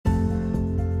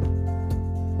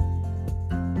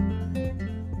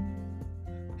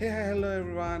Hello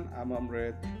everyone, I'm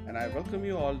Amrit and I welcome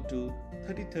you all to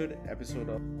 33rd episode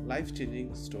of Life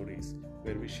Changing Stories,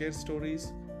 where we share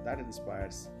stories that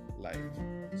inspires life.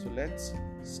 So let's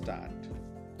start.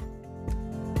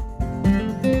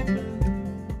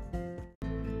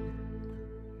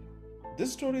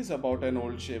 This story is about an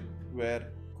old ship where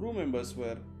crew members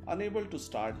were unable to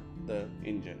start the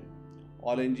engine.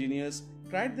 All engineers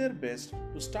tried their best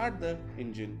to start the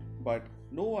engine, but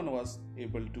no one was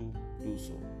able to do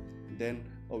so. Then,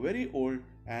 a very old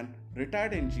and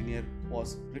retired engineer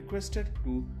was requested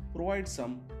to provide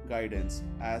some guidance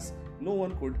as no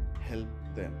one could help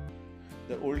them.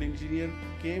 The old engineer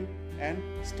came and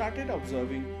started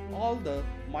observing all the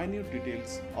minute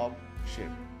details of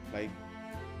ship, like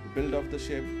the build of the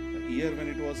ship, the year when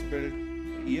it was built,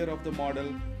 the year of the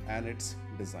model, and its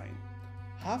design.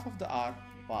 Half of the hour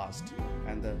passed,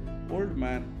 and the old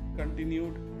man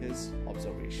continued his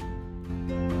observation.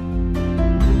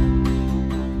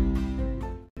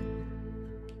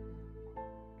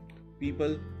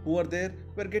 People who were there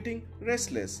were getting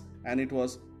restless, and it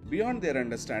was beyond their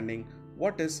understanding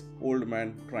what is old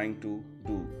man trying to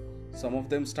do. Some of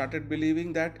them started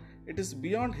believing that it is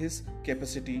beyond his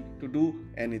capacity to do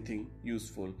anything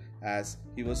useful as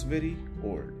he was very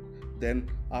old. Then,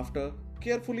 after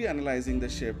carefully analyzing the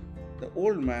ship, the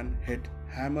old man hit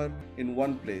hammer in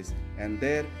one place and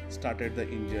there started the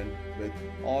engine with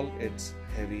all its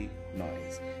heavy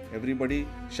noise. Everybody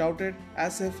shouted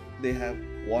as if they have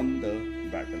won the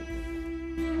battle.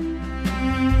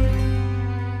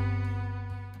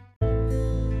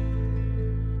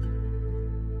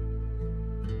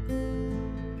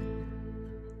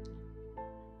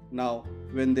 Now,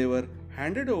 when they were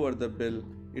handed over the bill,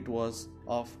 it was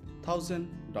of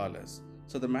 $1,000.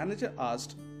 So the manager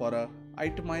asked for a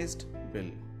itemized bill.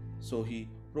 So he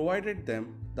provided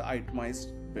them the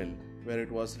itemized bill where it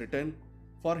was written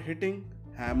for hitting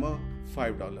hammer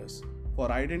 $5, for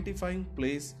identifying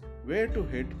place where to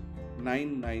hit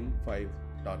 $995.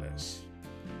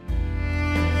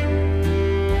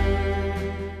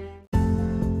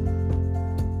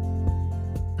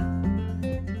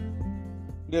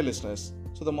 Dear listeners,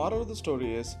 so the moral of the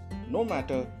story is no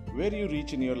matter where you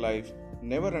reach in your life,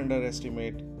 never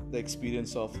underestimate the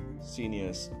experience of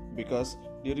seniors, because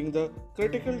during the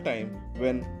critical time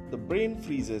when the brain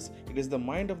freezes, it is the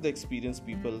mind of the experienced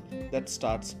people that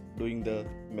starts doing the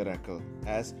miracle,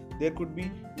 as there could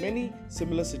be many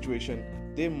similar situations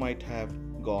they might have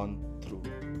gone through.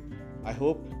 I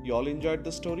hope you all enjoyed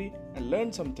the story and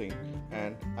learned something,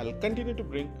 and I'll continue to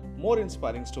bring more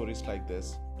inspiring stories like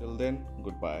this. Till then,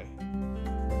 goodbye.